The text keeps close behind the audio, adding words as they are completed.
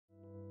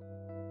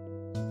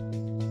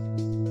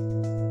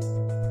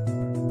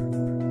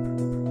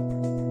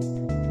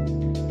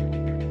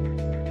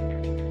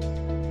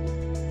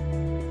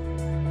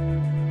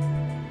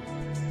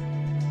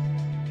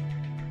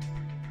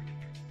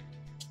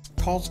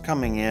Calls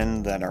coming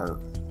in that are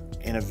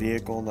in a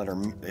vehicle that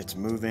it's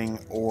moving,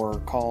 or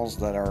calls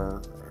that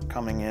are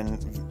coming in,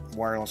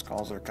 wireless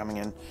calls that are coming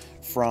in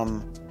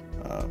from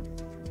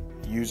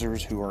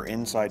users who are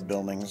inside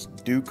buildings,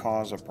 do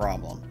cause a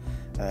problem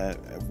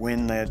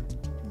when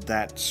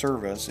that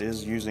service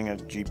is using a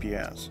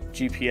GPS.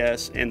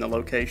 GPS and the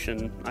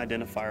location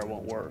identifier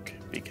won't work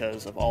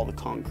because of all the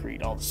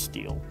concrete, all the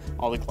steel,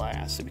 all the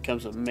glass. It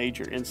becomes a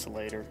major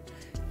insulator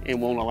and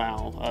won't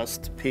allow us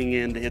to ping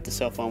in to hit the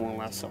cell phone, won't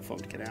allow the cell phone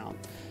to get out.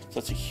 So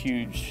it's a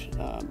huge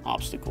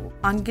obstacle.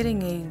 On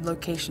getting a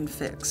location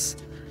fix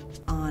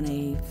on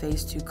a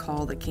phase 2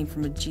 call that came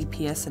from a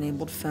GPS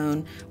enabled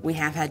phone, we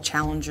have had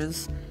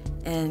challenges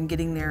in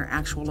getting their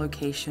actual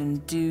location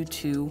due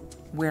to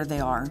where they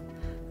are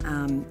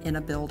in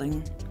a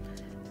building.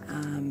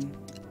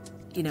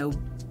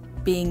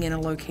 Being in a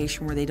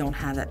location where they don't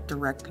have that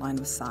direct line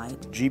of sight.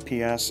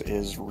 GPS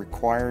is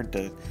required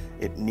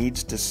it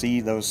needs to see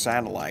those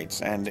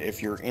satellites, and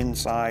if you're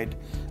inside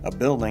a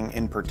building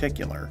in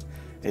particular,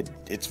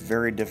 it's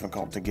very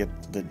difficult to get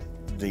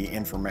the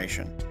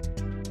information.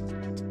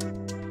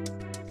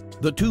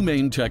 The two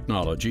main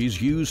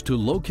technologies used to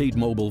locate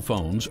mobile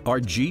phones are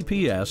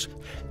GPS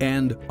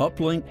and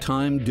Uplink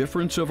Time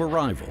Difference of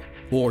Arrival,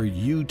 or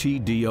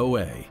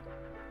U-TDOA.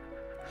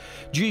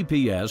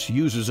 GPS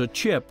uses a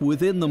chip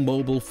within the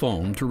mobile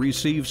phone to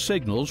receive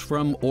signals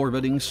from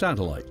orbiting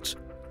satellites.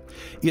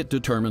 It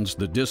determines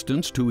the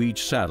distance to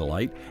each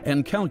satellite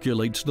and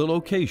calculates the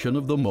location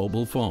of the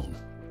mobile phone.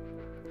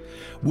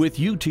 With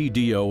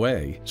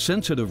U-TDOA,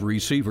 sensitive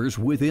receivers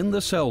within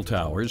the cell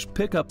towers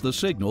pick up the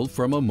signal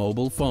from a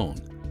mobile phone.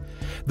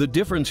 The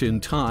difference in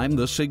time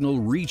the signal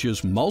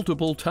reaches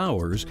multiple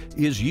towers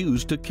is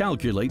used to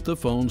calculate the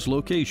phone's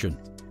location.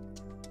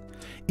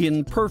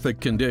 In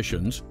perfect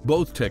conditions,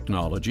 both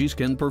technologies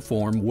can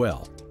perform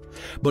well.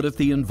 But if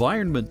the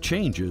environment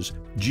changes,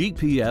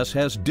 GPS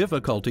has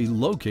difficulty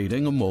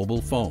locating a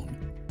mobile phone.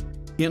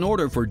 In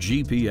order for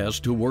GPS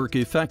to work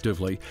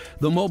effectively,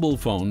 the mobile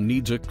phone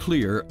needs a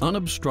clear,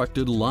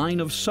 unobstructed line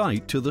of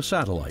sight to the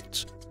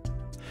satellites.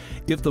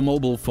 If the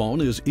mobile phone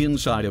is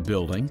inside a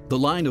building, the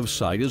line of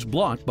sight is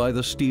blocked by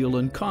the steel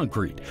and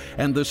concrete,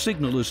 and the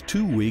signal is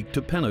too weak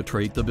to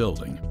penetrate the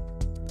building.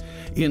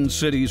 In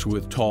cities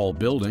with tall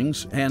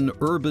buildings, an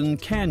urban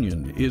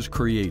canyon is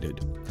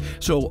created.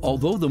 So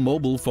although the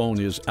mobile phone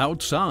is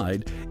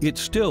outside, it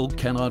still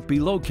cannot be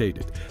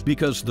located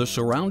because the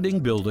surrounding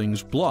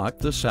buildings block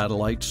the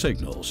satellite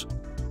signals.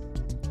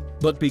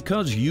 But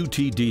because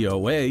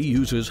U-TDOA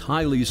uses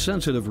highly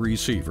sensitive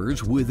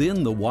receivers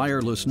within the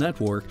wireless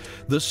network,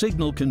 the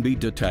signal can be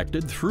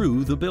detected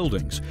through the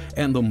buildings,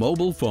 and the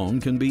mobile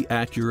phone can be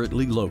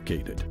accurately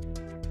located.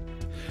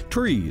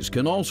 Trees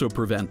can also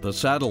prevent the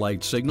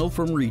satellite signal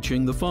from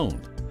reaching the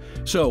phone.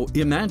 So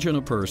imagine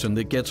a person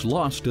that gets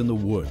lost in the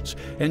woods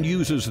and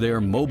uses their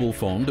mobile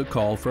phone to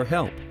call for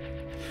help.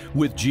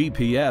 With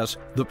GPS,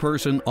 the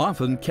person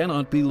often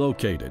cannot be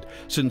located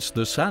since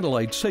the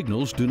satellite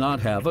signals do not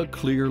have a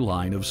clear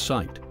line of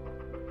sight.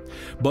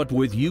 But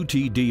with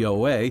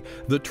U-TDOA,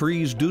 the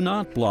trees do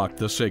not block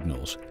the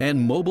signals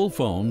and mobile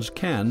phones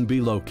can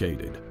be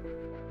located.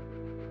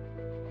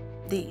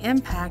 The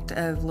impact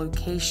of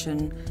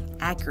location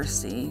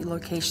accuracy,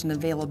 location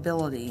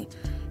availability,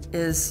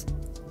 is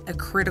a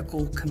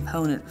critical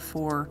component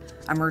for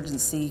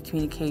emergency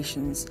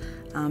communications,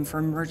 for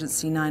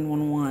emergency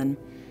 911.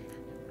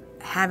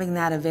 Having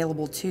that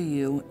available to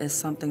you is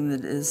something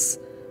that is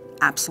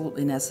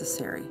absolutely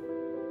necessary.